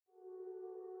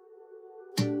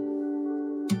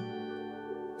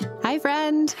Hi,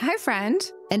 friend. Hi,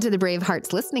 friend. And to the brave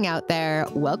hearts listening out there,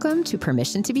 welcome to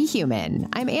Permission to be Human.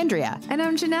 I'm Andrea. And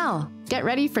I'm Janelle. Get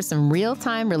ready for some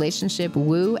real-time relationship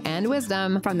woo and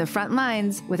wisdom from the front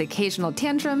lines with occasional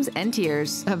tantrums and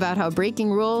tears about how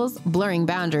breaking rules, blurring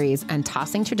boundaries, and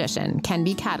tossing tradition can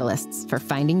be catalysts for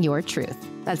finding your truth.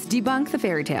 Let's debunk the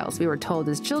fairy tales we were told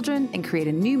as children and create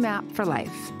a new map for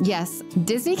life. Yes,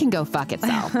 Disney can go fuck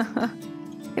itself.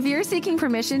 If you're seeking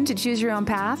permission to choose your own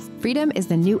path, freedom is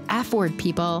the new F word,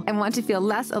 people, and want to feel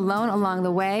less alone along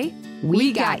the way,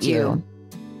 we got you.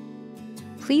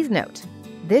 Please note,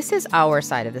 this is our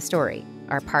side of the story.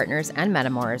 Our partners and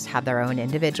metamors have their own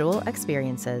individual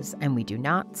experiences, and we do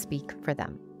not speak for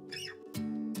them.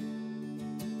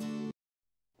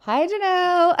 Hi,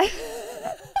 Janelle.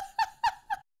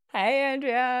 Hi,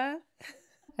 Andrea.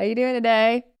 How you doing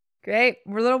today? Great.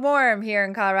 We're a little warm here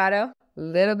in Colorado.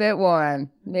 Little bit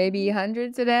warm, maybe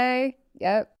hundreds a day.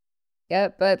 Yep.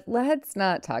 But let's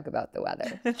not talk about the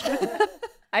weather.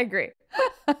 I agree.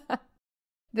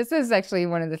 This is actually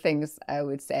one of the things I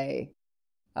would say.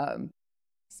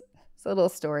 It's a little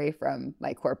story from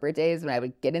my corporate days when I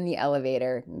would get in the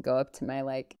elevator and go up to my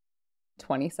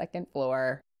 22nd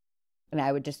floor. And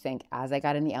I would just think, as I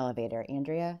got in the elevator,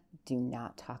 Andrea, do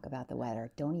not talk about the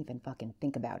weather. Don't even fucking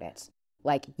think about it.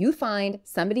 You find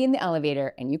somebody in the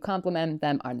elevator and you compliment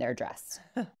them on their dress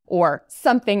or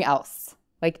something else.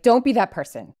 Don't be that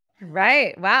person.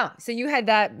 Right. Wow. So you had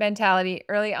that mentality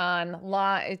early on.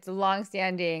 It's a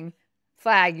long-standing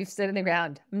flag. You've stood in the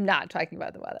ground. I'm not talking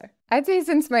about the weather. I'd say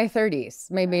since my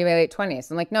 30s, maybe my late 20s.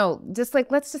 I'm no,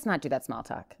 let's just not do that small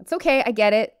talk. It's okay. I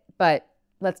get it. But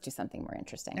let's do something more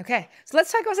interesting. Okay. So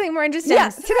let's talk about something more interesting.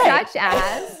 Yes, today. Such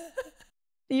as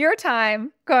your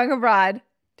time going abroad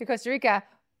to Costa Rica,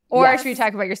 or should we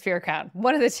talk about your spirit crown?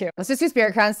 One of the two. Let's just do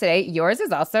spirit crowns today. Yours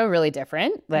is also really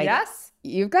different. Yes.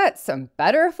 You've got some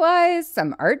butterflies,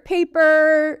 some art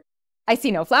paper. I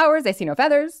see no flowers. I see no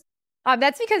feathers.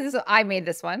 That's because I made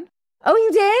this one. Oh,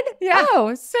 you did? Yeah.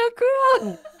 Oh, so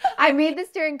cool. I made this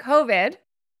during COVID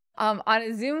on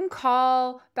a Zoom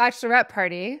call bachelorette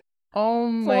party. Oh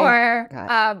my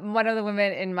God. For one of the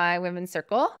women in my women's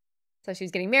circle. So she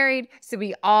was getting married. So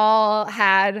we all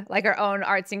had our own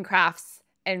arts and crafts,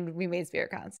 and we made spirit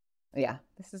crowns. Yeah,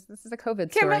 this is a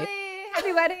COVID Kimberly, story.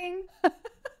 Happy wedding.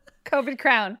 COVID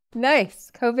crown. Nice.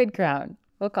 COVID crown.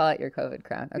 We'll call it your COVID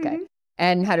crown. Okay. Mm-hmm.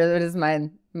 And what is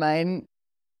mine? Mine,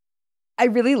 I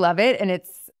really love it, and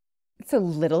it's a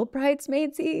little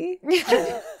bridesmaidsy.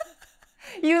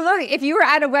 If you were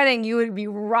at a wedding, you would be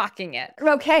rocking it.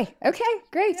 Okay,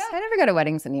 great. Yeah. I never go to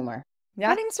weddings anymore. Yeah.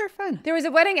 Weddings are fun. There was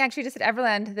a wedding actually just at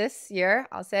Everland this year.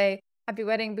 I'll say happy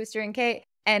wedding, Booster and Kate.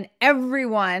 And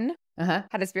everyone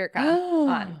had a spirit crown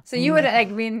on. So you would,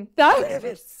 that would have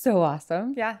been so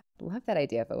awesome. Yeah. Love that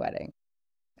idea of a wedding.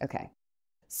 Okay.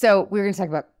 So we're going to talk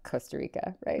about Costa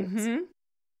Rica, right?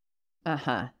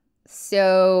 Mm-hmm.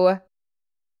 So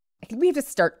I think we have to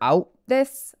start out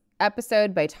this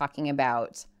episode by talking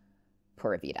about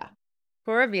Pura Vida.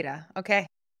 Pura Vida. Okay.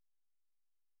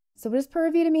 So what does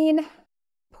Pura Vida mean?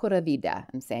 Pura Vida.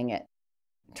 I'm saying it,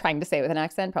 trying to say it with an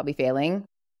accent, probably failing.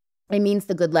 It means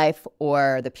the good life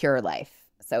or the pure life.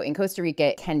 So in Costa Rica,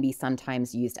 it can be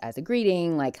sometimes used as a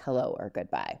greeting, like hello or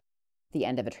goodbye. At the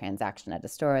end of a transaction at a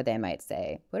store, they might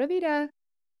say Pura Vida.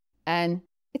 And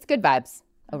it's good vibes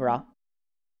overall.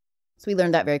 So we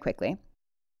learned that very quickly.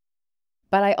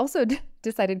 But I also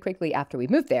decided quickly after we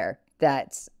moved there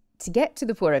that to get to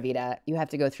the Pura Vida, you have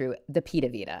to go through the PITA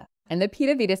Vida. And the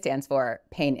PITA Vida stands for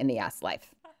pain in the ass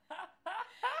life.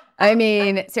 I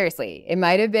mean, seriously, it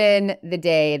might have been the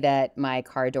day that my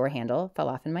car door handle fell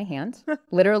off in my hand,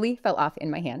 literally fell off in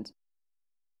my hand.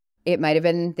 It might have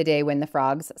been the day when the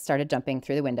frogs started jumping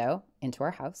through the window into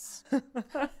our house.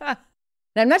 And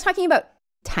I'm not talking about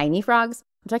tiny frogs.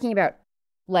 I'm talking about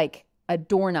a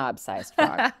doorknob-sized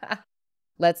frog.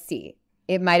 Let's see.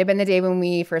 It might have been the day when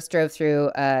we first drove through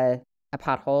a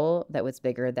pothole that was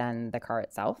bigger than the car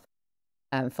itself.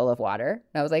 Full of water.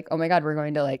 And I was like, oh my God, we're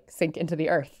going to sink into the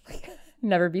earth.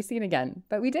 Never be seen again.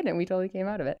 But we didn't. We totally came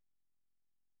out of it.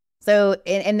 So,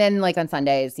 and then on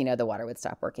Sundays, the water would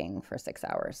stop working for 6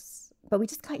 hours. But we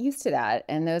just got used to that.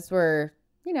 And those were,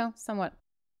 somewhat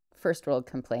first world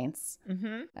complaints.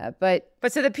 Mm-hmm. But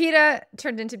so the PITA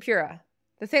turned into Pura.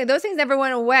 Those things never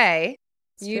went away.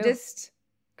 You just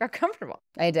got comfortable.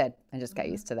 I did. I just got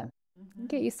used to them. Mm-hmm. You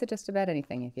get used to just about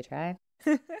anything if you try.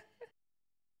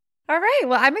 All right.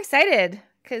 Well, I'm excited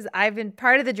because I've been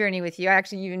part of the journey with you. I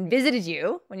actually even visited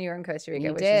you when you were in Costa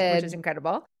Rica, which is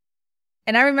incredible.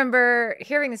 And I remember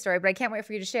hearing the story, but I can't wait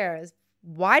for you to share.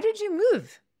 Why did you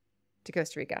move to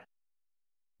Costa Rica?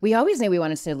 We always knew we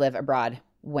wanted to live abroad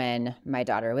when my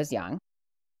daughter was young.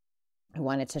 I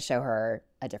wanted to show her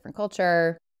a different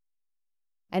culture.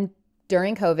 And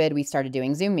during COVID, we started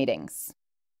doing Zoom meetings.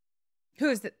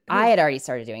 I had already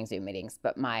started doing Zoom meetings,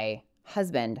 but my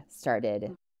husband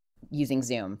started using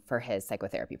Zoom for his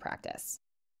psychotherapy practice.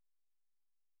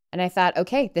 And I thought,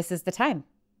 okay, this is the time.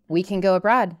 We can go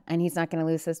abroad and he's not going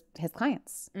to lose his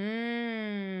clients.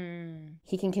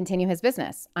 He can continue his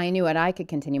business. I knew that I could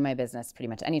continue my business pretty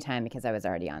much anytime because I was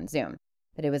already on Zoom.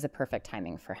 But it was a perfect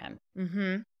timing for him.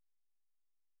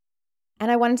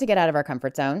 And I wanted to get out of our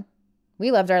comfort zone.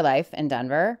 We loved our life in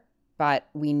Denver, but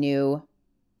we knew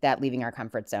that leaving our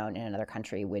comfort zone in another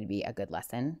country would be a good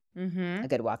lesson, a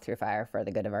good walk through fire for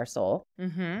the good of our soul.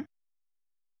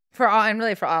 For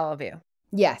all of you.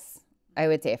 Yes, I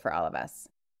would say for all of us.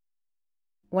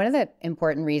 One of the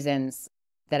important reasons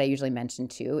that I usually mention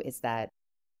too is that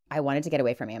I wanted to get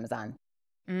away from Amazon,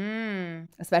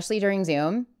 especially during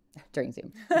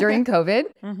COVID.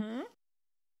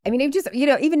 I mean, it just,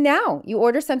 even now you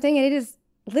order something and it is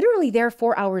literally there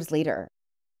 4 hours later.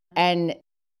 And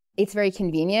it's very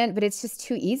convenient, but it's just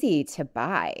too easy to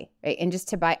buy, right? And just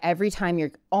to buy every time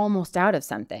you're almost out of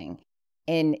something.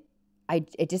 And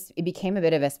it became a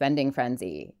bit of a spending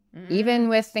frenzy, even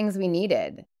with things we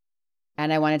needed.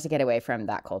 And I wanted to get away from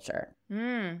that culture.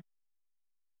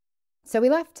 So we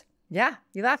left. Yeah,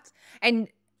 you left. And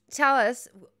tell us,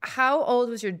 how old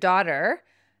was your daughter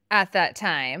at that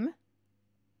time?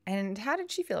 And how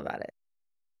did she feel about it?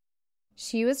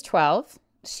 She was 12.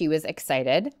 She was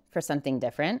excited for something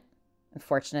different. I'm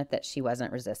fortunate that she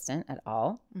wasn't resistant at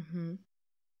all.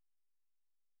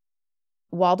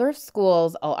 Waldorf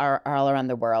schools are all around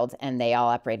the world, and they all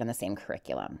operate on the same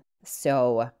curriculum.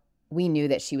 So we knew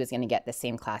that she was going to get the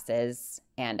same classes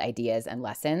and ideas and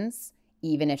lessons,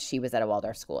 even if she was at a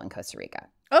Waldorf school in Costa Rica.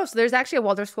 Oh, so there's actually a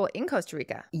Waldorf school in Costa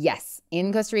Rica. Yes,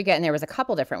 in Costa Rica, and there was a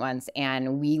couple different ones,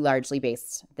 and we largely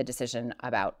based the decision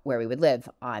about where we would live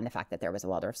on the fact that there was a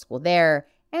Waldorf school there,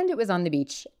 and it was on the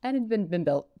beach, and it had been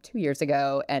built 2 years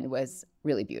ago, and was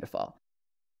really beautiful.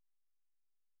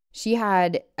 She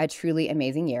had a truly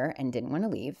amazing year and didn't want to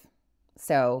leave,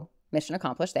 so mission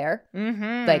accomplished there.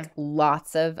 Like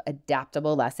lots of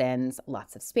adaptable lessons,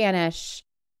 lots of Spanish,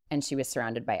 and she was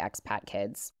surrounded by expat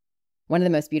kids. One of the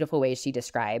most beautiful ways she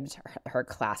described her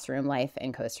classroom life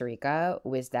in Costa Rica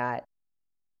was that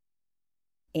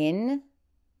in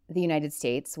the United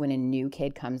States, when a new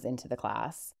kid comes into the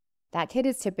class, that kid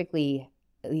is typically,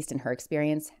 at least in her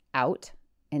experience, out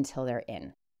until they're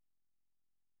in.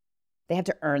 They have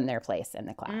to earn their place in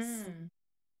the class.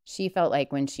 She felt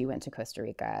like when she went to Costa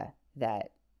Rica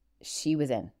that she was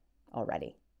in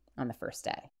already on the first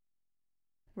day.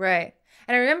 Right.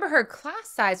 And I remember her class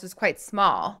size was quite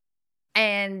small.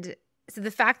 And so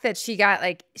the fact that she got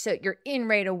so you're in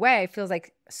right away feels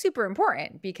like super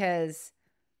important because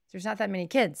there's not that many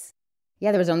kids.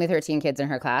 Yeah, there was only 13 kids in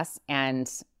her class, and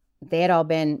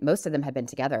most of them had been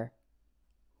together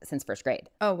since first grade.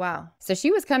 Oh, wow. So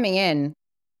she was coming in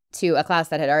to a class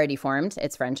that had already formed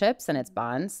its friendships and its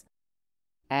bonds,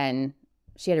 and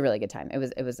she had a really good time. It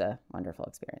was a wonderful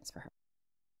experience for her.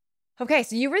 Okay,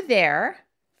 so you were there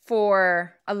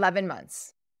for 11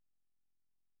 months.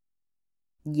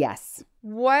 Yes.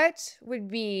 What would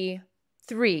be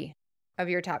 3 of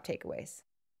your top takeaways?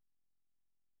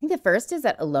 I think the first is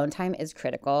that alone time is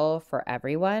critical for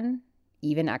everyone,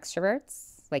 even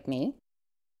extroverts like me.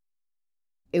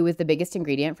 It was the biggest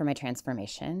ingredient for my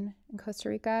transformation in Costa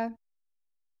Rica.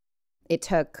 It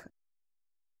took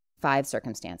 5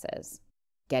 circumstances: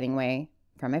 getting away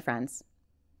from my friends,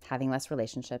 having less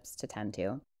relationships to tend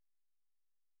to,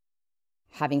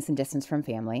 having some distance from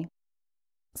family,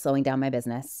 slowing down my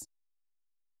business,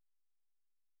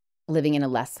 living in a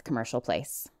less commercial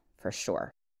place, for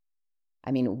sure.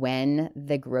 I mean, when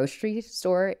the grocery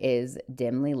store is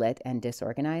dimly lit and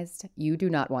disorganized, you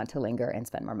do not want to linger and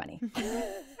spend more money.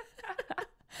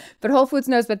 But Whole Foods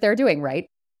knows what they're doing, right?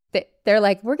 They're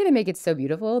like, we're going to make it so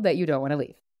beautiful that you don't want to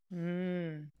leave.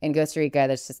 In Costa Rica,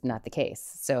 that's just not the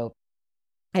case. So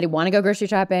I didn't want to go grocery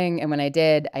shopping. And when I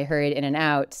did, I hurried in and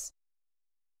out,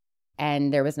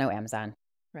 and there was no Amazon.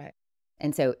 Right.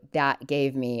 And so that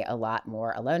gave me a lot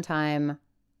more alone time,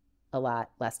 a lot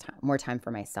less time, more time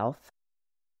for myself.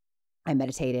 I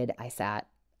meditated, I sat,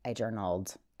 I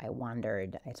journaled, I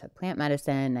wandered, I took plant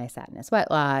medicine, I sat in a sweat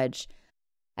lodge,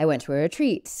 I went to a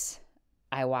retreat,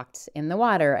 I walked in the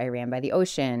water, I ran by the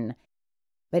ocean.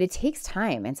 But it takes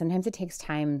time, and sometimes it takes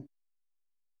time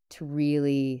to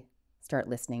really start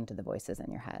listening to the voices in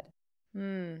your head.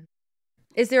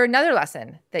 Is there another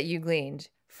lesson that you gleaned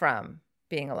from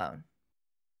being alone?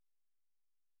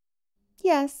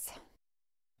 Yes.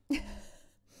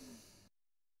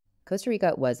 Costa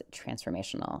Rica was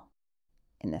transformational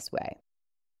in this way.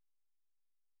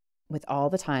 With all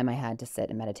the time I had to sit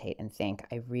and meditate and think,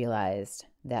 I realized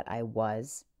that I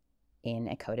was in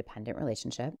a codependent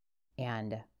relationship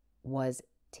and was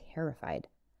terrified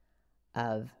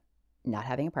of not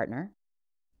having a partner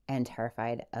and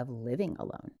terrified of living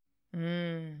alone.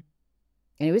 And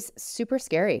it was super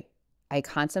scary. I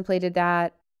contemplated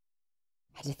that,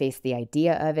 had to face the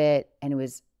idea of it, and it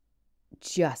was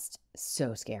just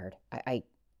so scared. I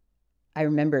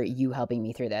remember you helping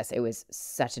me through this. It was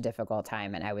such a difficult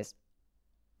time, and I was,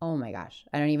 oh my gosh,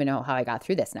 I don't even know how I got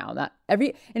through this now.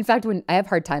 In fact, when I have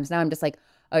hard times now, I'm just like,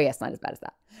 oh yeah, it's not as bad as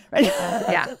that. Right?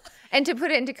 Yeah. And to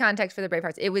put it into context for the brave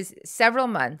hearts, it was several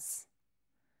months,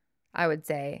 I would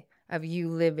say, of you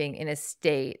living in a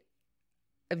state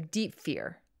of deep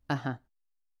fear.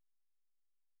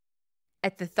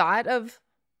 At the thought of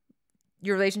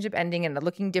your relationship ending and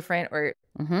looking different, or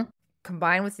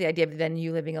combined with the idea of then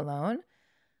you living alone.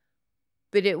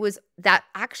 But that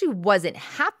actually wasn't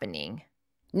happening.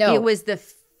 No. It was the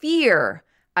fear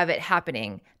of it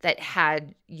happening that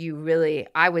had you really,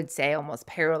 I would say, almost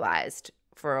paralyzed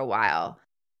for a while.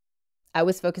 I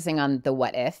was focusing on the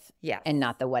what if and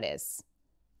not the what is,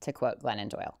 to quote Glennon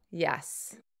Doyle.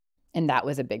 Yes. And that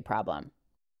was a big problem.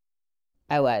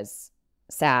 I was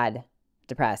sad,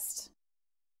 depressed,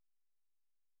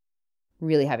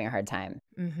 really having a hard time.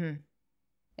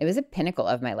 It was a pinnacle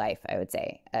of my life, I would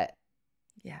say.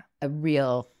 A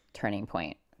real turning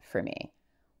point for me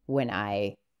when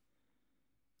I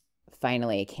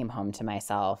finally came home to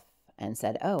myself and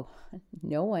said, oh,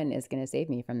 no one is going to save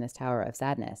me from this tower of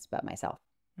sadness but myself.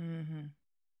 And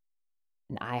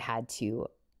I had to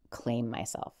claim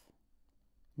myself.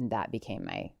 And that became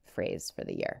my phrase for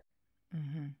the year.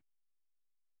 And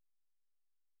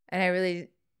I really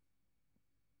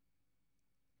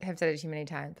have said it too many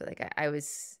times, but like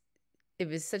it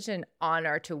was such an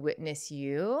honor to witness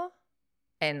you.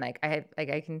 And like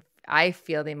I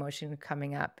feel the emotion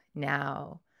coming up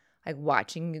now, like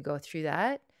watching you go through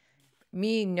that,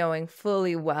 me knowing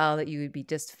fully well that you would be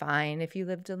just fine if you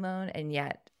lived alone. And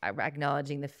yet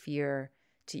acknowledging the fear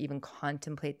to even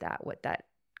contemplate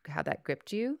how that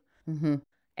gripped you,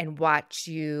 and watch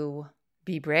you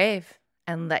be brave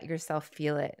and let yourself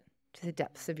feel it to the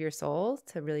depths of your soul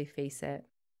to really face it.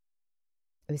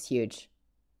 It was huge.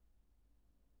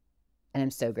 And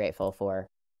I'm so grateful for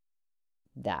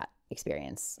that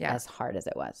experience, as hard as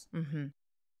it was.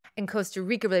 And Costa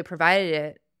Rica really provided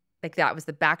it. Like that was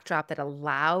the backdrop that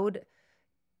allowed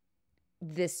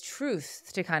this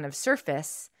truth to kind of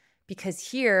surface,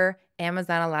 because here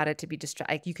Amazon allowed it to be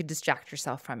like you could distract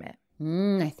yourself from it.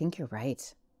 I think you're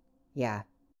right. Yeah.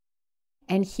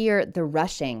 And here the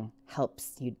rushing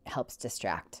helps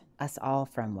distract us all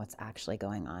from what's actually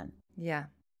going on. Yeah.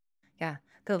 Yeah.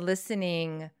 The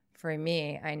listening for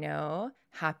me, I know,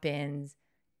 happens.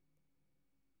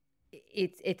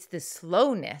 It's the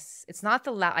slowness. It's not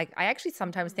the loud. I actually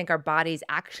sometimes think our bodies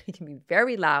actually can be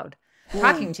very loud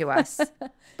talking to us,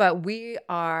 but we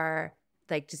are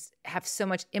like just have so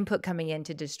much input coming in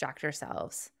to distract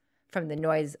ourselves from the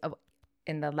noise of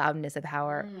and the loudness of how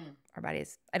our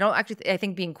bodies. I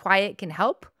think being quiet can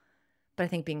help, but I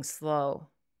think being slow,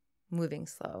 moving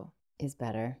slow is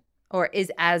better, or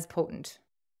is as potent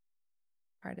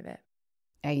part of it.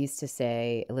 I used to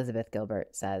say, Elizabeth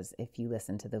Gilbert says, if you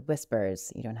listen to the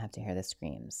whispers, you don't have to hear the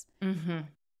screams.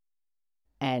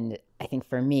 And I think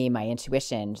for me, my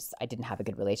intuition, I didn't have a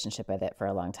good relationship with it for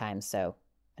a long time. So,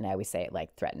 and I always say it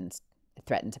like threatened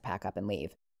to pack up and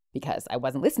leave because I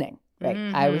wasn't listening, right?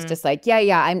 I was just like,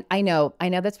 yeah, I know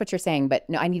that's what you're saying, but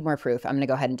no, I need more proof. I'm going to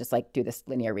go ahead and just like do this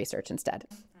linear research instead.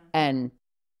 And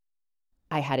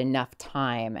I had enough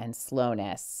time and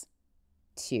slowness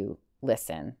to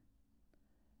listen,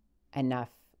 enough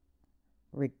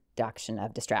reduction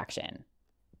of distraction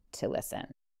to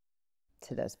listen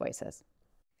to those voices.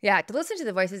 Yeah, to listen to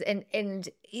the voices. And it's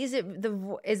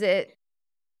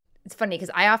funny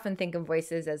because I often think of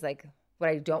voices as like what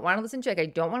I don't want to listen to. Like I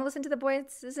don't want to listen to the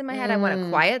voices in my head. I want to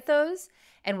quiet those.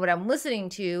 And what I'm listening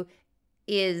to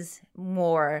is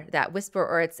more that whisper,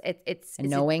 or it's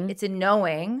knowing. It's a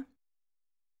knowing.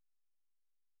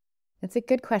 It's a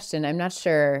good question. I'm not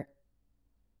sure.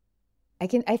 I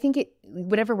think it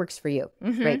whatever works for you,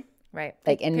 right? Right.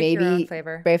 Like, and maybe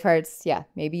Bravehearts, yeah,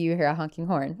 maybe you hear a honking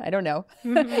horn. I don't know.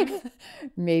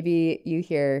 Maybe you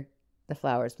hear the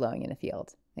flowers blowing in a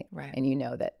field, right? And you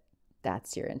know that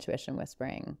that's your intuition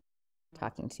whispering,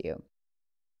 talking to you.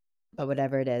 But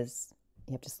whatever it is,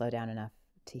 you have to slow down enough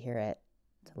to hear it,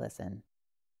 to listen.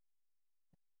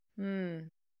 I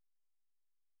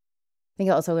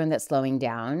think I also learned that slowing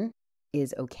down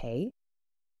is okay.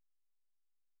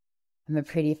 I'm a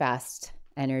pretty fast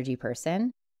energy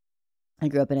person. I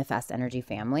grew up in a fast energy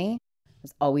family. I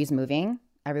was always moving.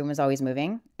 Everyone was always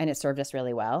moving, and it served us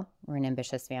really well. We're an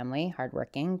ambitious family,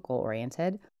 hardworking,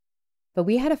 goal-oriented. But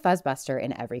we had a fuzzbuster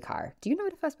in every car. Do you know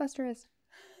what a fuzzbuster is?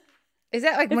 Is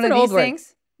that like one of these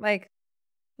things? Like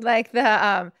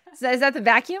the is that the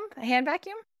vacuum? A hand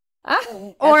vacuum?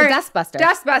 Or a dustbuster.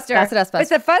 Dustbuster. That's a dustbuster.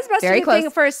 It's a fuzzbuster. Very close.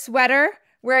 Thing for a sweater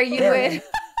where you would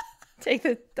take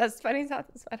the dust bunnies off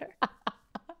the sweater.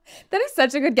 That is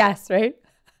such a good guess, right?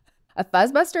 A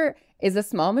fuzzbuster is a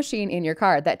small machine in your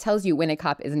car that tells you when a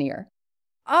cop is near.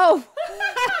 Oh.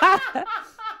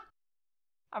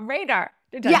 A radar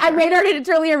detector. Yeah,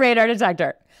 totally a radar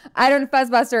detector. I don't know.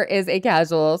 Fuzzbuster is a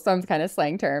casual, some kind of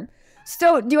slang term.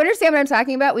 So do you understand what I'm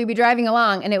talking about? We'd be driving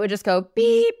along and it would just go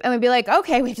beep and we'd be like,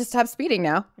 okay, we have to stop speeding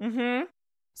now. Mm-hmm.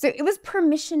 So it was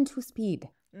permission to speed.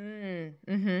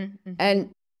 Mm-hmm. Mm-hmm.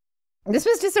 And this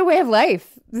was just a way of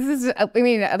life.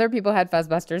 Other people had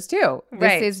fuzzbusters too.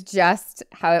 Right. This is just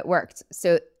how it worked.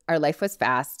 So our life was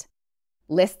fast.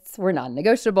 Lists were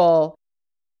non-negotiable.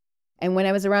 And when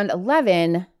I was around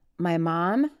 11, my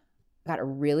mom got a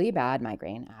really bad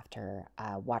migraine after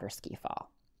a water ski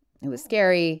fall. It was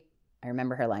scary. I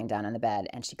remember her lying down on the bed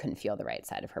and she couldn't feel the right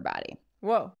side of her body.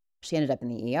 Whoa. She ended up in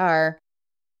the ER.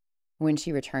 When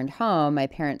she returned home, my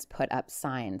parents put up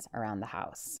signs around the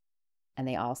house and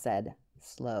they all said,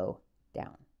 slow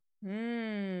down.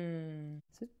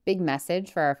 So big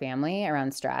message for our family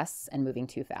around stress and moving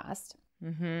too fast.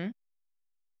 Mm-hmm.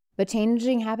 But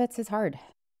changing habits is hard.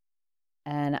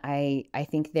 And I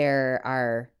think there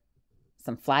are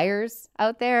some flyers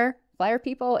out there, flyer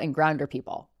people and grounder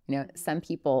people. You know, some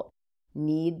people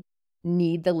need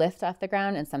the lift off the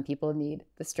ground and some people need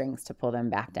the strings to pull them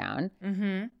back down.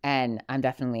 Mm-hmm. And I'm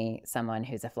definitely someone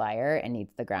who's a flyer and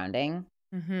needs the grounding.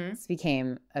 Mm-hmm. This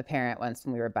became apparent once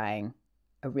when we were buying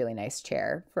a really nice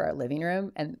chair for our living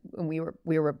room. And when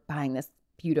we were buying this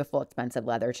beautiful, expensive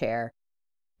leather chair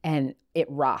and it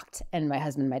rocked. And my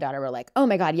husband and my daughter were like, oh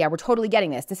my God, yeah, we're totally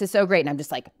getting this. This is so great. And I'm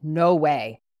just like, no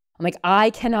way. I'm like, I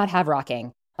cannot have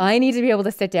rocking. I need to be able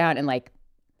to sit down and like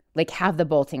have the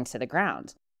bolting to the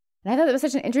ground. And I thought that was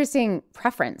such an interesting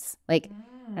preference. Like,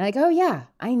 I'm like, oh yeah,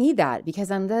 I need that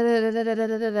because I'm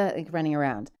like running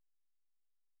around.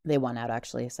 They won out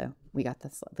actually, so we got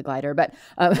the glider. But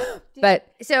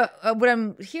so what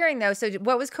I'm hearing though, so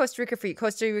what was Costa Rica for you?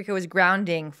 Costa Rica was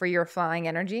grounding for your flying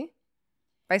energy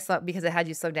because it had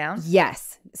you slow down.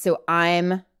 Yes. So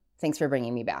thanks for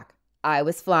bringing me back. I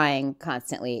was flying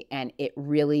constantly, and it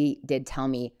really did tell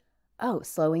me, oh,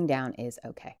 slowing down is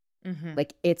okay. Mm-hmm.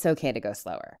 Like it's okay to go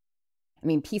slower. I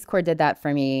mean, Peace Corps did that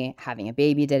for me. Having a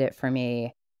baby did it for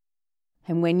me.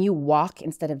 And when you walk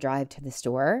instead of drive to the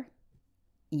store,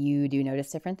 you do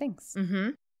notice different things.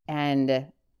 Mm-hmm. And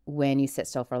when you sit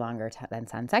still for longer than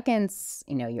 10 seconds,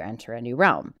 you enter a new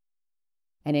realm.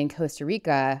 And in Costa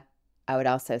Rica, I would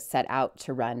also set out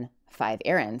to run 5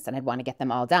 errands and I'd want to get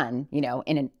them all done,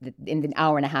 in an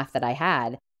hour and a half that I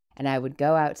had. And I would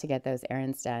go out to get those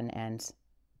errands done and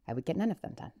I would get none of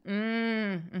them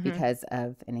done because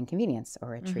of an inconvenience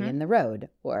or a tree in the road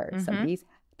or somebody's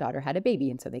daughter had a baby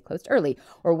and so they closed early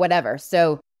or whatever.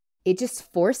 So it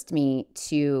just forced me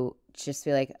to just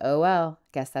be like, oh, well,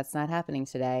 guess that's not happening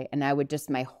today. And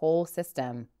my whole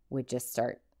system would just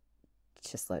start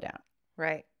to slow down.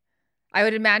 Right. I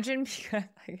would imagine,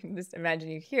 I can just imagine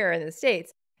you here in the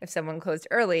States, if someone closed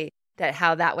early,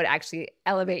 how that would actually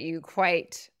elevate you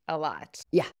quite a lot.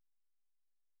 Yeah.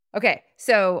 Okay.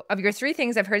 So of your 3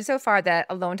 things I've heard so far, that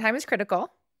alone time is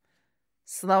critical,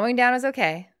 slowing down is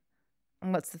okay.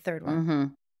 And what's the third one? Mm-hmm.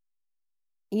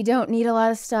 You don't need a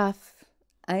lot of stuff.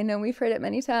 I know we've heard it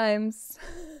many times.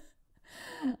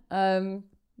 I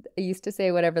used to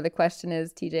say whatever the question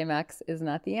is, TJ Maxx is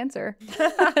not the answer.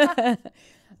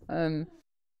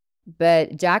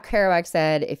 But Jack Kerouac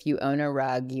said, if you own a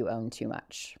rug, you own too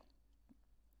much.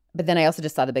 But then I also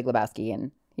just saw The Big Lebowski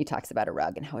and he talks about a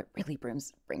rug and how it really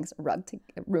brings a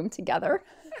room together.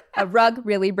 A rug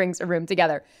really brings a room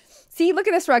together. See, look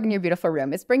at this rug in your beautiful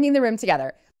room. It's bringing the room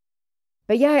together.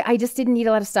 But yeah, I just didn't need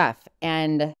a lot of stuff.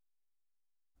 And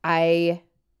I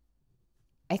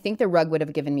think the rug would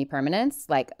have given me permanence.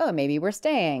 Like, oh, maybe we're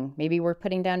staying. Maybe we're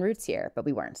putting down roots here, but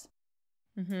we weren't.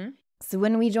 Mm-hmm. So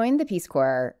when we joined the Peace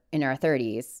Corps in our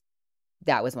 30s,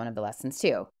 that was one of the lessons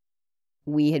too.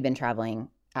 We had been traveling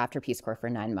after Peace Corps for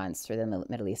 9 months through the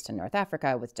Middle East and North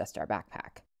Africa with just our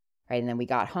backpack, right? And then we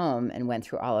got home and went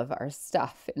through all of our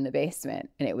stuff in the basement,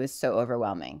 and it was so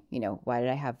overwhelming. Why did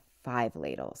I have 5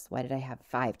 ladles? Why did I have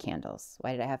 5 candles?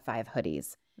 Why did I have 5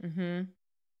 hoodies? Mm-hmm.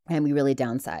 And we really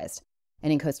downsized.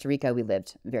 And in Costa Rica, we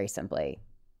lived very simply.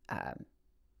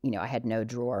 I had no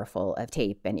drawer full of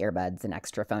tape and earbuds and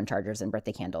extra phone chargers and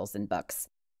birthday candles and books.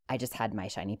 I just had my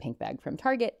shiny pink bag from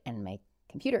Target and my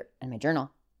computer and my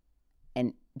journal.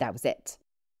 And that was it.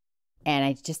 And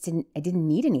I didn't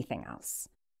need anything else.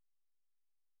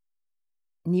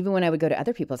 And even when I would go to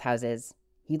other people's houses,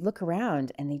 you'd look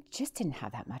around and they just didn't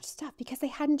have that much stuff because they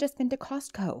hadn't just been to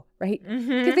Costco, right?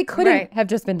 Because they couldn't have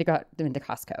just been to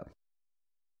Costco.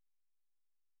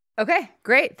 Okay,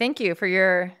 great. Thank you for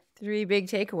your 3 big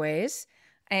takeaways.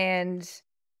 And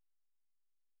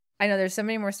I know there's so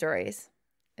many more stories.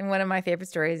 And one of my favorite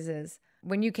stories is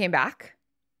when you came back,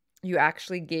 you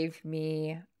actually gave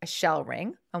me a shell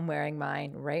ring. I'm wearing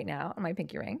mine right now on my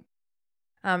pinky ring.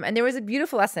 And there was a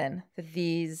beautiful lesson that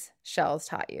these shells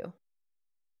taught you.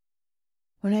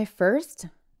 When I first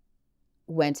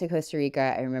went to Costa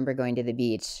Rica, I remember going to the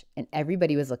beach and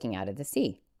everybody was looking out at the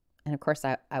sea. And of course,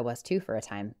 I was too for a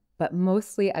time. But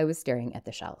mostly I was staring at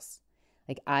the shells.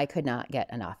 Like I could not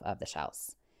get enough of the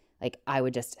shells. Like I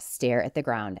would just stare at the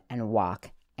ground and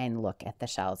walk and look at the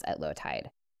shells at low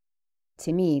tide.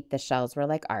 To me, the shells were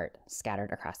like art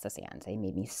scattered across the sand. They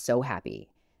made me so happy.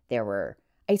 There were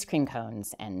ice cream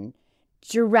cones and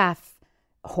giraffe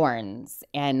horns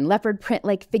and leopard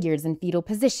print-like figures in fetal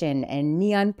position and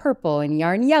neon purple and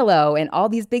yarn yellow and all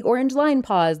these big orange line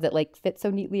paws that like fit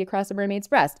so neatly across a mermaid's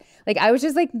breast. Like I was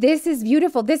just like, this is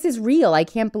beautiful. This is real. I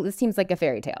can't believe this seems like a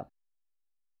fairy tale.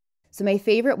 So my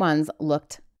favorite ones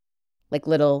looked like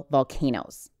little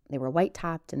volcanoes. They were white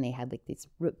topped and they had like these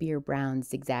root beer browns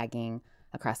zigzagging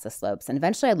across the slopes. And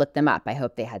eventually I looked them up. I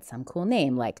hope they had some cool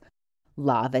name like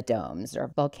lava domes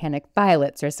or volcanic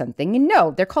violets or something. And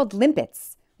no, they're called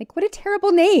limpets. Like what a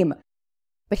terrible name.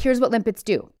 But here's what limpets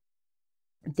do.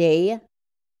 They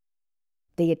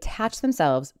attach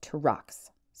themselves to rocks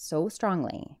so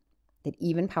strongly that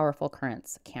even powerful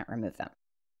currents can't remove them.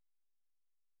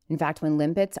 In fact, when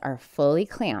limpets are fully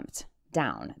clamped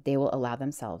down, they will allow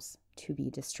themselves to be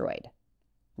destroyed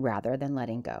rather than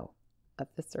letting go of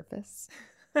the surface.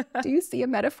 Do you see a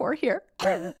metaphor here?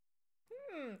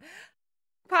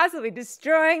 Possibly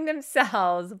destroying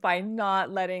themselves by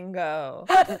not letting go.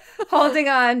 Holding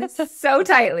on so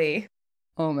tightly.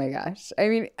 Oh my gosh. I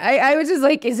mean, I was just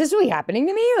like, is this really happening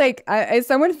to me? Like, is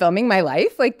someone filming my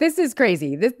life? Like, this is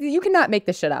crazy. You cannot make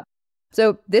this shit up.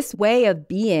 So this way of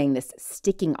being, this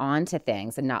sticking on to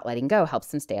things and not letting go helps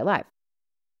them stay alive.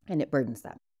 And it burdens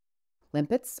them.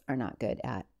 Limpets are not good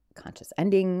at conscious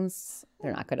endings.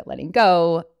 They're not good at letting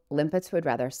go. Limpets would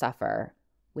rather suffer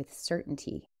with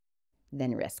certainty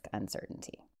than risk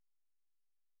uncertainty.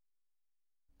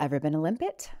 Ever been a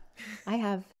limpet? I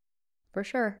have, for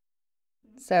sure.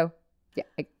 So, yeah,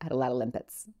 I had a lot of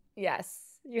limpets. Yes,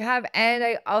 you have. And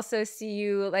I also see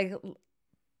you like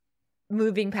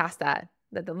moving past that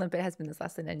the limpet has been this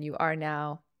lesson and you are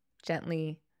now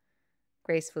gently,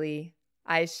 gracefully,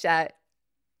 eyes shut,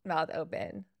 mouth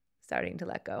open, starting to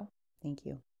let go. Thank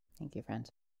you. Thank you, friend.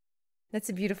 That's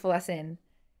a beautiful lesson.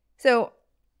 So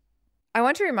I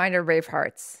want to remind our brave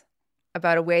hearts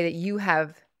about a way that you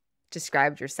have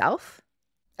described yourself.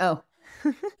 Oh,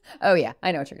 oh yeah.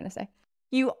 I know what you're going to say.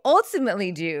 You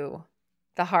ultimately do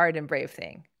the hard and brave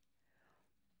thing,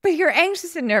 but you're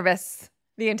anxious and nervous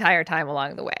the entire time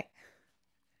along the way.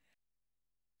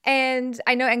 And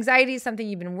I know anxiety is something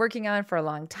you've been working on for a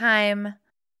long time.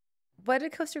 What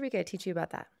did Costa Rica teach you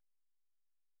about that?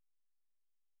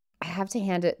 I have to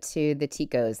hand it to the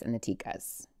Ticos and the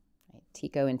Ticas.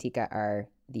 Tico and Tica are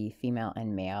the female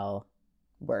and male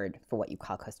word for what you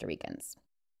call Costa Ricans.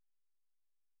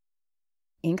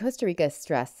 In Costa Rica,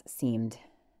 stress seemed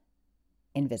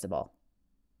invisible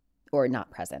or not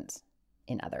present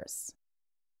in others.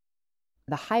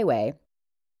 The highway,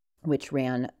 which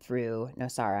ran through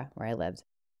Nosara, where I lived,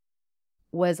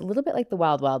 was a little bit like the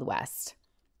Wild Wild West.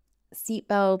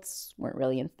 Seatbelts weren't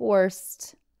really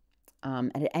enforced.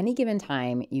 And at any given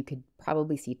time, you could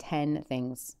probably see 10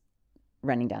 things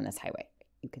running down this highway.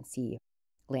 You can see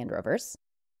Land Rovers,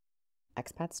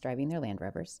 expats driving their Land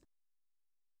Rovers,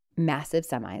 massive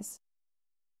semis,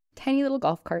 tiny little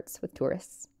golf carts with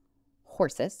tourists,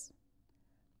 horses,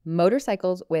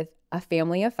 motorcycles with a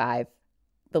family of 5,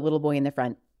 the little boy in the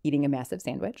front eating a massive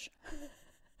sandwich,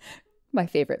 my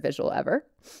favorite visual ever,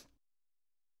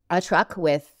 a truck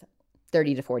with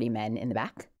 30 to 40 men in the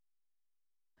back,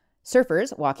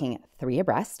 surfers walking 3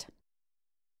 abreast,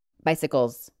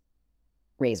 bicycles,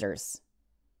 razors,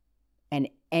 and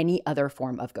any other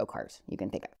form of go-kart you can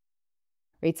think of.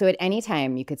 Right? So at any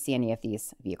time, you could see any of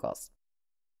these vehicles.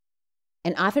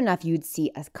 And often enough, you'd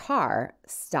see a car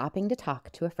stopping to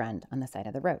talk to a friend on the side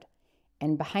of the road.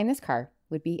 And behind this car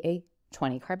would be a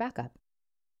 20-car backup.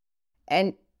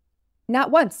 And not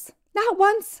once Not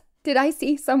once did I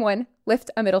see someone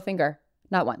lift a middle finger.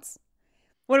 Not once.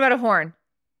 What about a horn?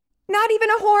 Not even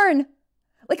a horn.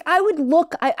 Like I would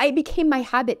look, I became my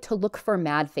habit to look for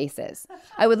mad faces.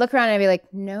 I would look around and I'd be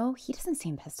like, no, he doesn't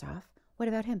seem pissed off. What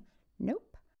about him?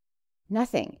 Nope.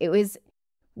 Nothing. It was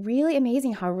really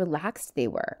amazing how relaxed they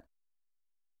were.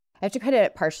 I have to credit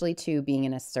it partially to being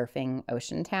in a surfing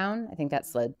ocean town. I think that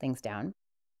slowed things down.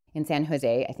 In San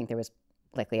Jose, I think there was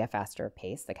likely a faster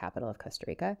pace, the capital of Costa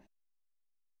Rica.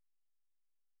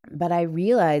 But I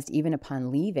realized even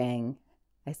upon leaving,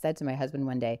 I said to my husband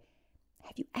one day,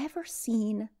 have you ever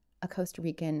seen a Costa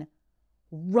Rican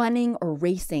running or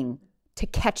racing to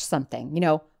catch something,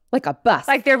 like a bus?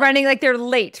 Like they're running, like they're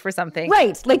late for something.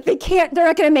 Right. Like they're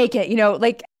not going to make it,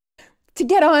 like to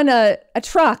get on a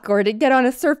truck or to get on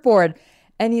a surfboard.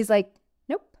 And he's like,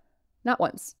 nope, not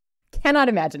once. Cannot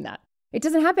imagine that. It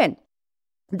doesn't happen.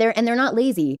 They're not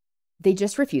lazy. They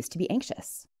just refuse to be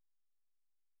anxious.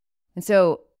 And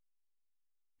so,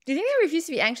 do you think they refuse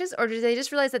to be anxious, or do they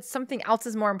just realize that something else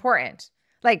is more important?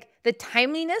 Like the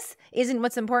timeliness isn't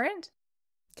what's important?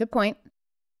 Good point.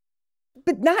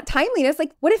 But not timeliness.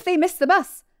 Like, what if they miss the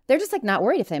bus? They're just like not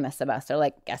worried if they miss the bus. They're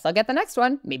like, guess I'll get the next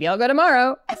one. Maybe I'll go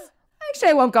tomorrow. Actually,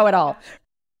 I won't go at all.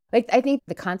 Like, I think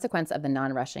the consequence of the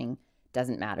non-rushing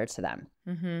doesn't matter to them.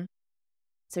 Mm-hmm.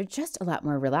 So just a lot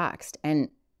more relaxed. And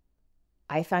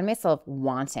I find myself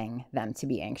wanting them to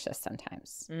be anxious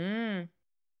sometimes.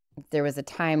 There was a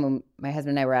time when my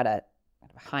husband and I were at a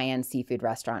high-end seafood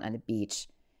restaurant on the beach.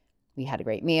 We had a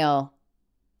great meal.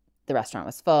 The restaurant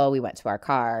was full. We went to our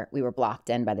car. We were blocked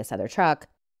in by this other truck.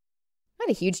 Not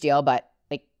a huge deal, but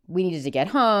like we needed to get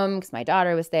home because my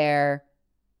daughter was there.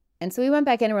 And so we went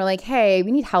back in and we're like, hey,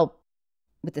 we need help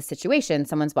with the situation.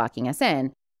 Someone's blocking us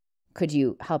in. Could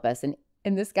you help us?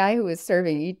 And this guy who was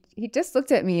serving, he just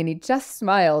looked at me and he just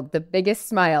smiled, the biggest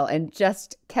smile, and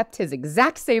just kept his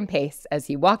exact same pace as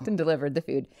he walked and delivered the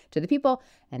food to the people.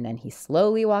 And then he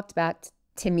slowly walked back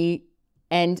to me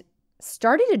and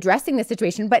started addressing the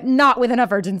situation, but not with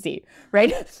enough urgency,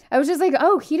 right? I was just like,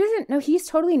 oh, he doesn't know.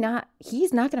 He's not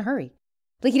going to hurry.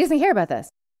 Like, he doesn't care about this.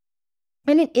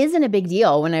 And it isn't a big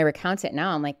deal when I recount it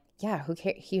now. I'm like, yeah, who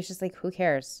cares? He was just like, who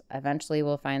cares? Eventually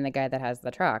we'll find the guy that has the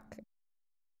truck.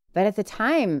 But at the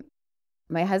time,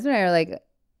 my husband and I are like,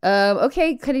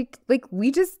 okay, we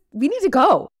need to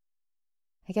go.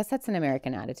 I guess that's an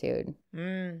American attitude.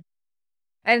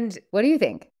 And what do you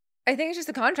think? I think it's just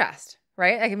a contrast,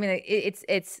 right? Like, I mean, is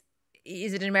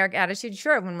it an American attitude?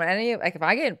 Sure. If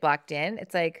I get blocked in,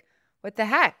 it's like, what the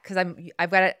heck? Because I've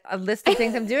got a list of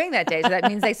things I'm doing that day. So that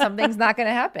means like something's not going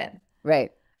to happen.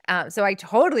 Right. So I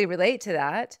totally relate to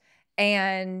that.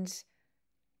 And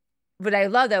what I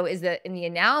love though is that in the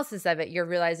analysis of it, you're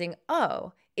realizing,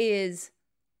 oh, is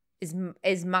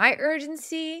my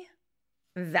urgency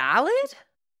valid?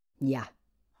 Yeah.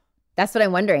 That's what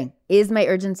I'm wondering. Is my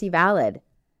urgency valid?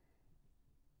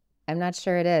 I'm not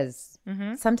sure it is.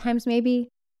 Mm-hmm. Sometimes maybe.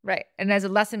 Right. And as a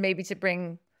lesson maybe to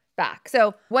bring back.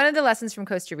 So one of the lessons from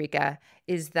Costa Rica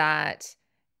is that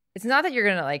it's not that you're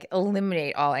going to like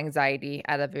eliminate all anxiety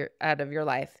out of your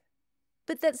life,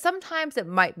 but that sometimes it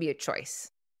might be a choice.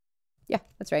 Yeah,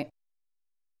 that's right.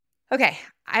 Okay.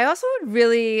 I also would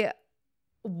really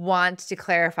want to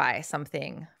clarify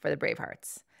something for the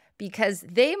Bravehearts, because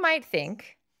they might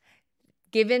think,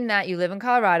 given that you live in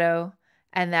Colorado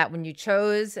and that when you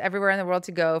chose everywhere in the world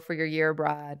to go for your year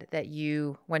abroad, that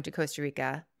you went to Costa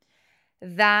Rica,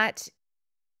 that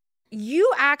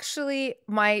you actually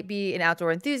might be an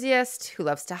outdoor enthusiast who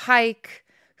loves to hike,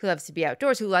 who loves to be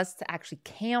outdoors, who loves to actually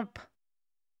camp.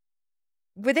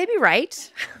 Would they be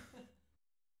right?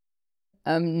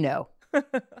 No.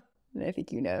 I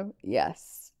think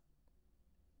yes.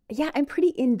 Yeah, I'm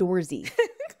pretty indoorsy.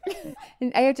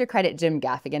 And I have to credit Jim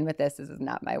Gaffigan with this. This is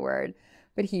not my word.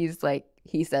 But he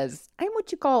says, I'm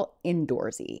what you call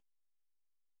indoorsy.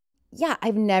 Yeah,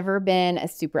 I've never been a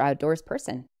super outdoors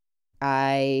person.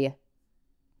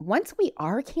 Once we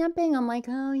are camping, I'm like,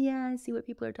 oh yeah, I see what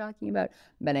people are talking about.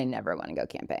 But I never want to go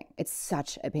camping. It's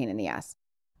such a pain in the ass.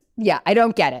 Yeah, I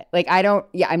don't get it. Like,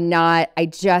 I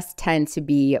just tend to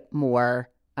be more,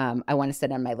 I want to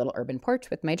sit on my little urban porch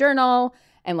with my journal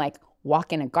and like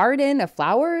walk in a garden of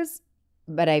flowers.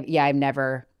 But I've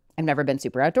never been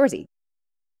super outdoorsy.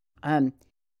 I've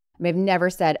never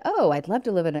said, oh, I'd love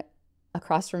to live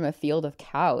across from a field of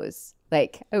cows.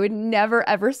 Like, I would never,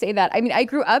 ever say that. I mean, I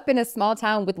grew up in a small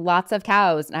town with lots of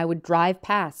cows, and I would drive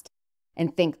past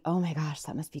and think, oh my gosh,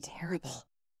 that must be terrible.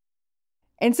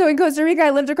 And so in Costa Rica, I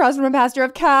lived across from a pasture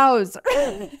of cows.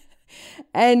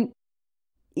 And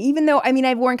even though, I mean,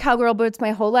 I've worn cowgirl boots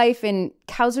my whole life, and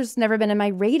cows has never been on my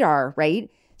radar,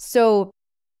 right? So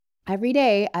Every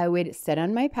day I would sit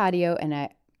on my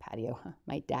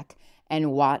my deck,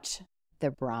 and watch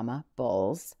the Brahma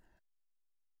bulls.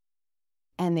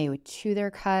 And they would chew their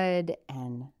cud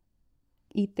and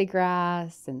eat the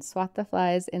grass and swat the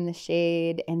flies in the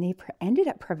shade. And they ended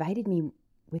up providing me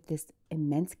with this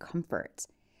immense comfort.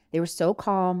 They were so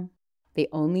calm. They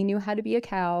only knew how to be a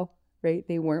cow, right?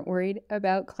 They weren't worried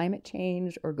about climate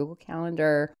change or Google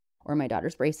Calendar or my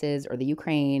daughter's braces or the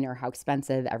Ukraine or how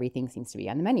expensive everything seems to be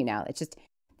on the menu now. It's just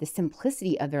the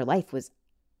simplicity of their life was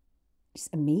just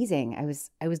amazing.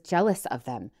 I was jealous of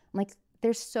them. I'm like,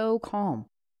 they're so calm.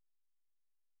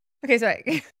 Okay,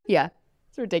 sorry. Yeah,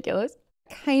 it's ridiculous.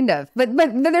 Kind of, but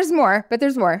there's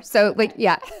more. So like,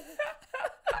 yeah.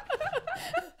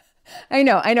 I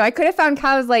know. I could have found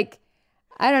cows like,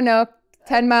 I don't know,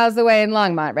 10 miles away in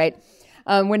Longmont, right?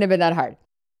 Wouldn't have been that hard.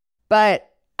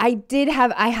 But I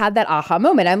had that aha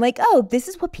moment. I'm like, oh, this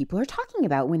is what people are talking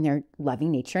about when they're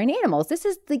loving nature and animals. This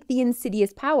is like the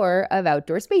insidious power of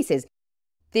outdoor spaces.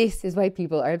 This is why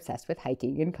people are obsessed with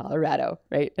hiking in Colorado,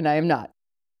 right? And I am not.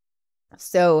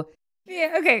 So,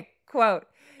 yeah, okay, quote.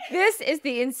 This is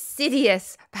the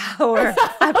insidious power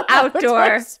of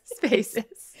outdoor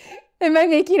spaces. Am I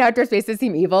making outdoor spaces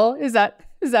seem evil? Is that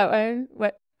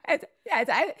what? There's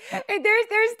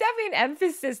definitely an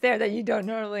emphasis there that I don't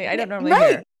normally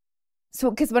hear. So,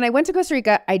 because when I went to Costa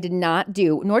Rica, I did not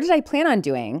do, nor did I plan on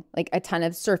doing like a ton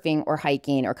of surfing or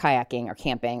hiking or kayaking or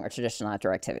camping or traditional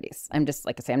outdoor activities. I'm just,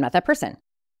 like I say, I'm not that person.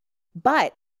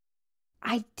 But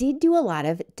I did do a lot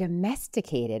of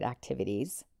domesticated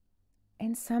activities,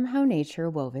 and somehow nature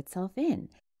wove itself in.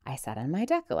 I sat on my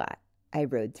deck a lot. I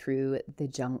rode through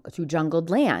jungled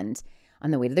land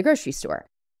on the way to the grocery store.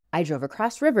 I drove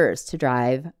across rivers to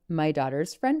drive my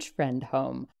daughter's French friend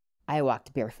home. I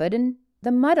walked barefoot in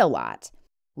the mud a lot.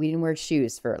 We didn't wear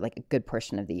shoes for like a good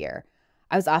portion of the year.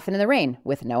 I was often in the rain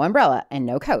with no umbrella and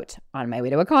no coat on my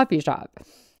way to a coffee shop.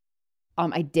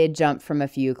 I did jump from a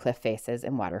few cliff faces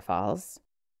and waterfalls.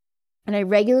 And I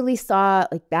regularly saw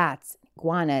like bats,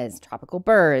 iguanas, tropical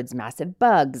birds, massive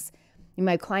bugs. And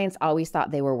my clients always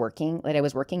thought I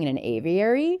was working in an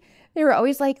aviary. They were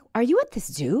always like, are you at the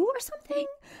zoo or something?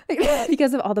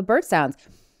 Because of all the bird sounds.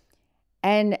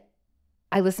 And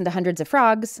I listened to hundreds of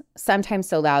frogs, sometimes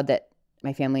so loud that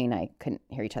my family and I couldn't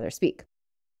hear each other speak.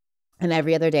 And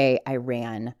every other day I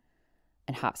ran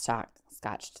and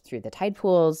hopscotched through the tide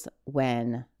pools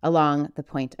along the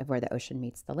point of where the ocean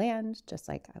meets the land, just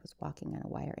like I was walking on a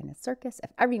wire in a circus.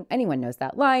 If anyone knows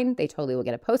that line, they totally will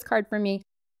get a postcard from me.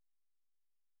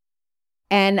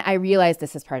 And I realized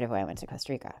this is part of why I went to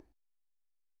Costa Rica.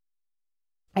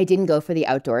 I didn't go for the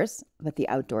outdoors, but the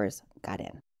outdoors got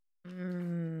in.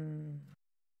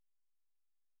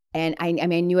 And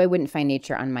I knew I wouldn't find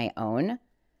nature on my own.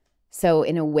 So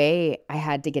in a way, I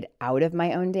had to get out of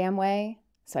my own damn way.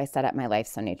 So I set up my life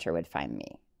so nature would find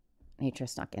me. Nature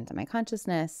snuck into my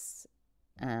consciousness.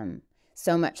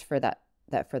 So much for that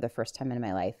for the first time in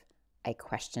my life, I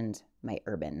questioned my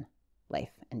urban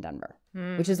life in Denver,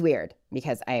 which is weird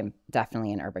because I am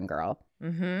definitely an urban girl.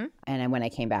 Mm-hmm. And when I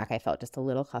came back, I felt just a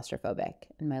little claustrophobic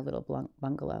in my little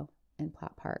bungalow in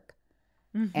Platt Park.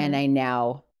 Mm-hmm. And I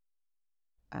now,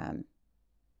 I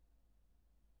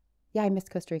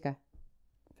missed Costa Rica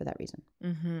for that reason.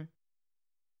 Mm-hmm.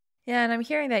 Yeah, and I'm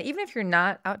hearing that even if you're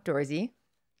not outdoorsy,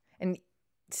 and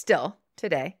still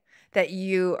today, that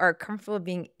you are comfortable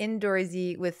being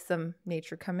indoorsy with some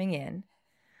nature coming in.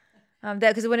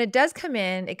 Because when it does come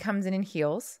in, it comes in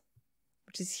heels,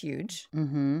 which is huge.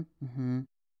 Mm-hmm. Mm-hmm.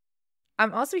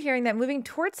 I'm also hearing that moving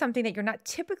towards something that you're not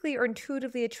typically or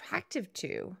intuitively attractive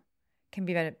to can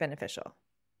be beneficial.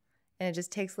 And it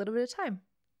just takes a little bit of time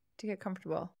to get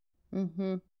comfortable.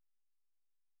 Mm-hmm.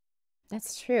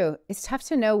 That's true. It's tough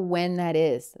to know when that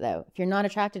is, though. If you're not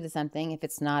attracted to something, if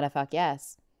it's not a fuck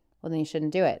yes, well, then you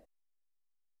shouldn't do it.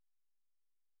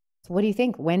 So what do you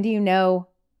think? When do you know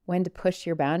when to push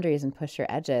your boundaries and push your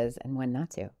edges and when not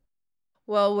to?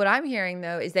 Well, what I'm hearing,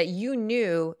 though, is that you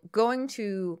knew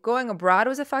going abroad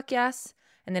was a fuck yes.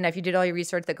 And then if you did all your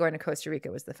research, that going to Costa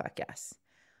Rica was the fuck yes.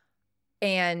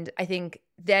 And I think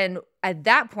then at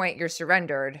that point, you're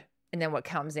surrendered. And then what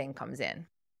comes in,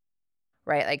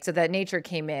 right? Like, so that nature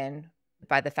came in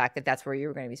by the fact that that's where you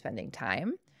were going to be spending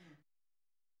time.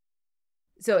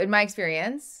 So in my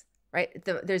experience, right,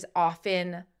 there's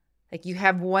often like you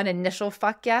have one initial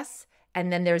fuck yes,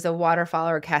 and then there's a waterfall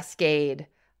or cascade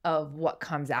of what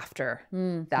comes after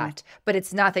that. But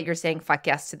it's not that you're saying fuck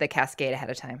yes to the cascade ahead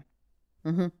of time.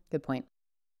 Mm-hmm. Good point.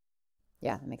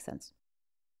 Yeah, that makes sense.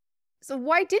 So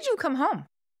why did you come home?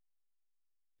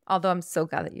 Although I'm so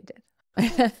glad that you did.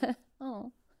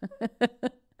 Oh.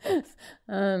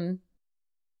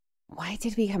 Why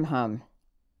did we come home?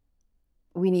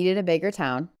 We needed a bigger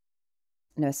town.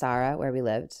 Nosara, where we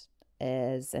lived,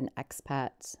 is an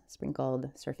expat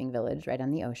sprinkled surfing village right on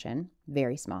the ocean.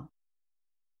 Very small.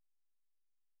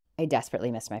 I desperately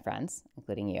missed my friends,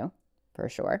 including you, for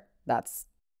sure. That's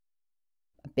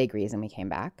a big reason we came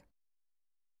back.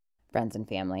 Friends and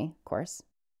family, of course.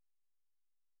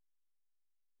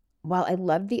 While I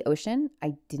loved the ocean,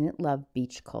 I didn't love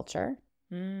beach culture.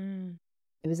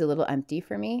 It was a little empty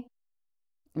for me.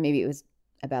 Maybe it was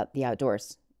about the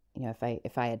outdoors. You know,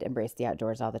 if I had embraced the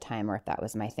outdoors all the time, or if that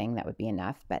was my thing, that would be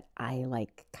enough. But I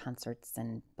like concerts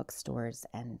and bookstores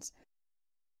and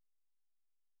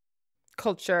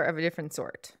culture of a different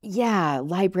sort. Yeah,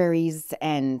 libraries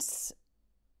and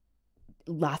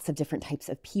lots of different types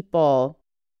of people.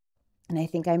 And I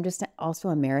think I'm just also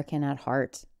American at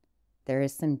heart. There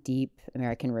is some deep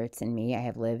American roots in me. I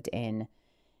have lived in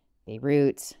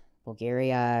Beirut,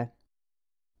 Bulgaria,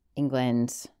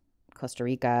 England, Costa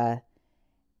Rica,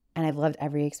 and I've loved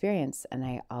every experience, and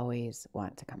I always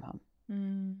want to come home.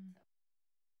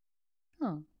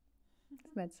 Oh,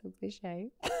 that's so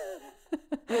cliche.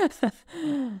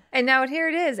 And now here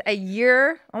it is, a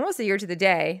year, almost a year to the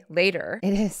day later.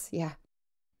 It is, yeah.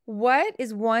 What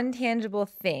is one tangible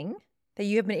thing that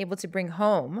you have been able to bring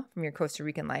home from your Costa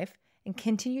Rican life and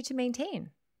continue to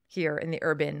maintain here in the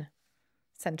urban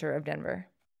center of Denver?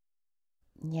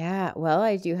 Yeah, well,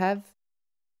 I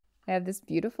have this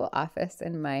beautiful office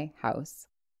in my house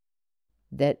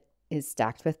that is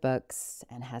stacked with books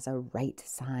and has a right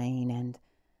sign and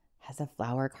has a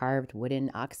flower carved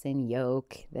wooden oxen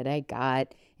yoke that I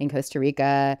got in Costa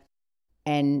Rica,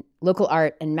 and local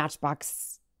art and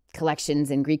matchbox collections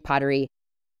and Greek pottery.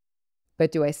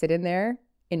 But do I sit in there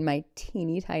in my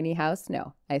teeny tiny house?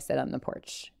 No, I sit on the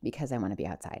porch because I want to be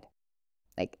outside.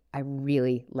 Like, I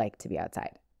really like to be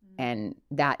outside. And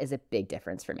that is a big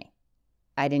difference for me.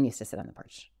 I didn't used to sit on the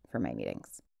porch for my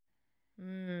meetings.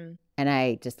 And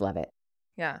I just love it.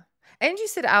 Yeah. And you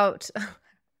sit out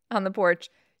on the porch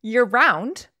year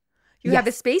round. You have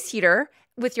a space heater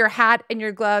with your hat and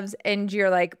your gloves and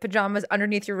your like pajamas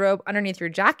underneath your robe, underneath your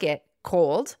jacket,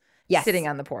 cold, sitting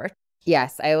on the porch.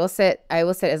 Yes, I will sit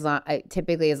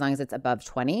typically as long as it's above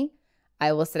 20.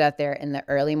 I will sit out there in the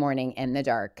early morning in the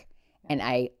dark, and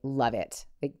I love it.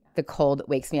 Like, the cold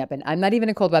wakes me up, and I'm not even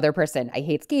a cold weather person. I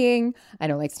hate skiing. I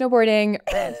don't like snowboarding.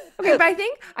 Okay, but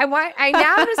I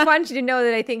now just want you to know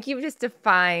that I think you've just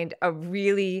defined a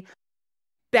really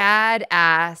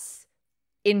badass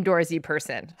indoorsy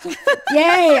person.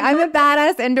 Yay, I'm a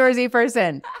badass indoorsy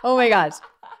person. Oh my gosh.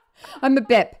 I'm a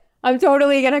bip. I'm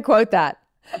totally going to quote that.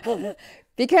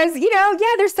 Because,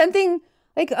 there's something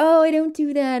like, oh, I don't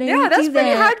do that. That's pretty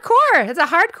hardcore. It's a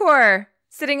hardcore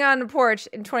sitting on the porch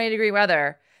in 20-degree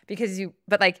weather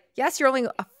yes, you're only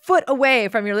a foot away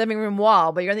from your living room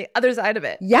wall, but you're on the other side of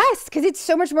it. Yes, because it's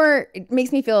so much more, it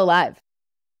makes me feel alive.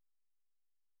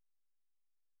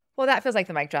 Well, that feels like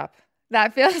the mic drop.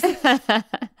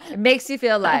 It makes you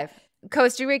feel alive.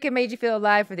 Costa Rica made you feel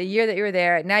alive for the year that you were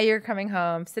there. Now you're coming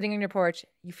home, sitting on your porch.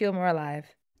 You feel more alive.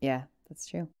 Yeah, that's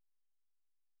true.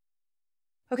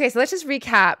 Okay, so let's just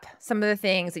recap some of the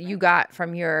things that you got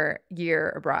from your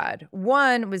year abroad.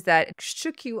 One was that it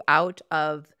shook you out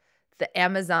of the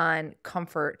Amazon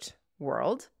comfort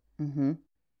world and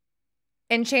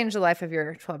changed the life of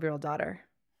your 12-year-old daughter,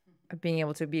 of being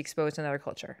able to be exposed to another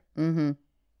culture.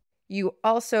 You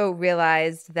also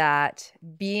realized that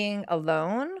being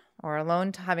alone or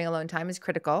having alone time is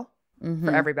critical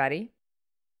for everybody,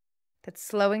 that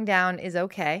slowing down is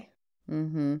okay.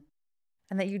 And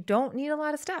that you don't need a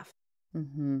lot of stuff.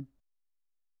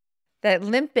 That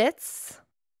limpets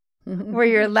were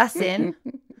your lesson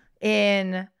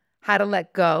in how to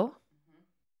let go.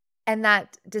 And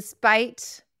that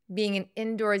despite being an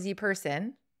indoorsy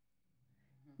person,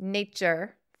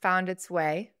 nature found its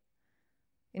way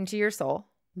into your soul,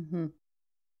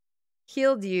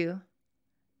 healed you,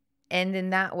 and in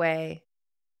that way,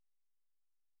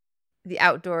 the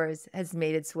outdoors has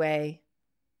made its way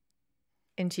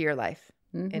into your life.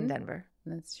 In Denver.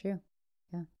 That's true.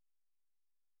 Yeah.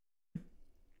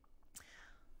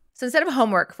 So instead of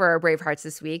homework for our Brave Hearts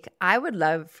this week, I would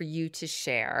love for you to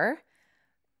share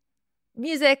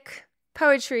music,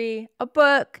 poetry, a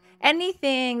book,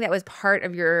 anything that was part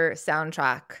of your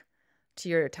soundtrack to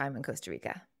your time in Costa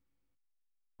Rica.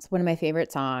 It's one of my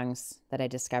favorite songs that I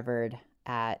discovered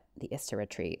at the ISTA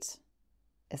retreat.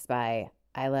 Is by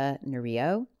Isla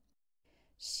Nerio.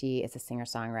 She is a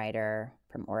singer-songwriter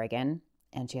from Oregon.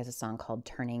 And she has a song called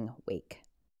Turning Wake.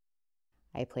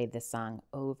 I played this song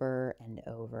over and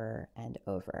over and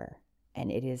over. And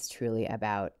it is truly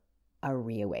about a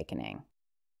reawakening.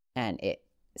 And it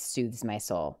soothes my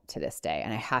soul to this day.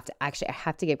 And I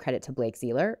have to give credit to Blake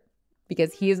Zeeler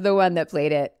because he's the one that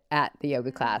played it at the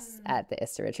yoga class at the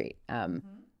ISTA retreat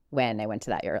when I went to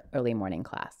that early morning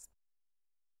class.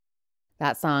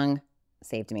 That song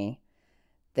saved me.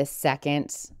 The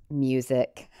second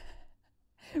music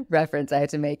reference I had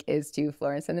to make is to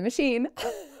Florence and the Machine.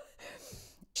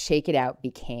 Shake It Out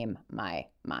became my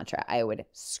mantra. I would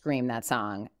scream that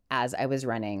song as I was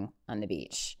running on the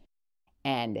beach.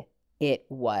 And it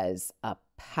was a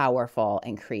powerful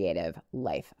and creative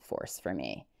life force for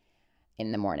me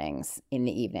in the mornings, in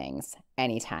the evenings,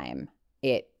 anytime.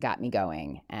 It got me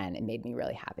going and it made me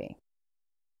really happy.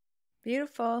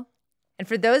 Beautiful. And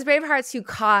for those brave hearts who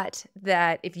caught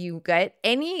that if you get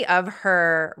any of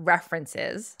her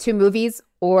references to movies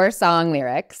or song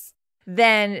lyrics,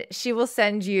 then she will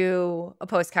send you a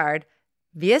postcard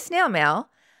via snail mail.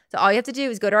 So all you have to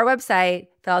do is go to our website,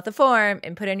 fill out the form,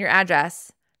 and put in your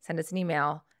address. Send us an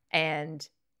email, and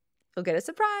you'll get a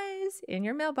surprise in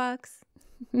your mailbox.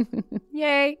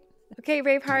 Yay. Okay,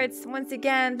 brave hearts, once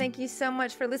again, thank you so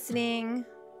much for listening.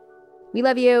 We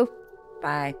love you.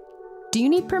 Bye. Do you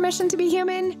need permission to be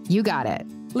human? You got it.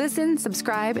 Listen,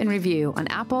 subscribe, and review on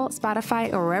Apple,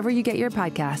 Spotify, or wherever you get your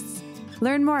podcasts.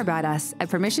 Learn more about us at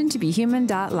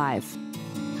permissiontobehuman.live.